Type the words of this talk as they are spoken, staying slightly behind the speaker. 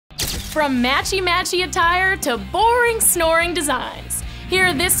From matchy-matchy attire to boring snoring designs, here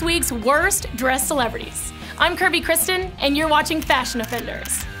are this week's worst dressed celebrities. I'm Kirby Kristen, and you're watching Fashion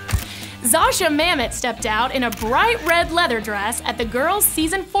Offenders. Zosia Mamet stepped out in a bright red leather dress at the Girls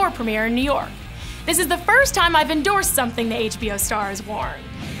Season 4 premiere in New York. This is the first time I've endorsed something the HBO star has worn.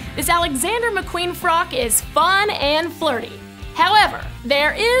 This Alexander McQueen frock is fun and flirty. However,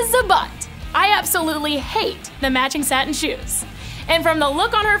 there is a but. I absolutely hate the matching satin shoes. And from the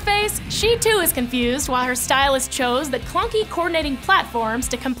look on her face, she too is confused while her stylist chose the clunky coordinating platforms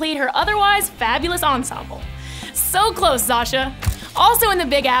to complete her otherwise fabulous ensemble. So close, Zosia. Also in the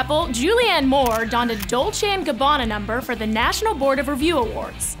Big Apple, Julianne Moore donned a Dolce & Gabbana number for the National Board of Review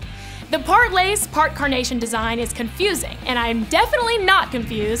Awards. The part lace, part carnation design is confusing, and I'm definitely not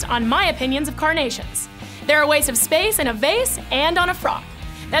confused on my opinions of carnations. They're a waste of space in a vase and on a frock.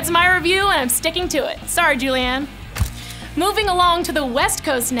 That's my review, and I'm sticking to it. Sorry, Julianne. Moving along to the West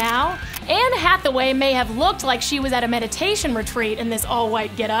Coast now, Anne Hathaway may have looked like she was at a meditation retreat in this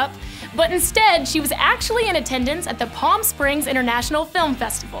all-white getup, but instead she was actually in attendance at the Palm Springs International Film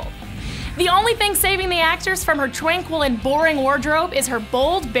Festival. The only thing saving the actress from her tranquil and boring wardrobe is her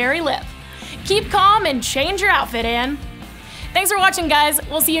bold berry lip. Keep calm and change your outfit, Anne. Thanks for watching, guys.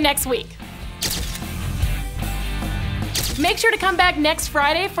 We'll see you next week. Make sure to come back next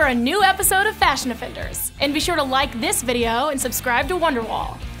Friday for a new episode of Fashion Offenders. And be sure to like this video and subscribe to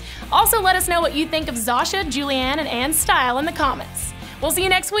Wonderwall. Also, let us know what you think of Zosia, Julianne, and Anne's style in the comments. We'll see you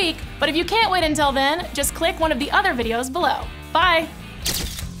next week, but if you can't wait until then, just click one of the other videos below. Bye!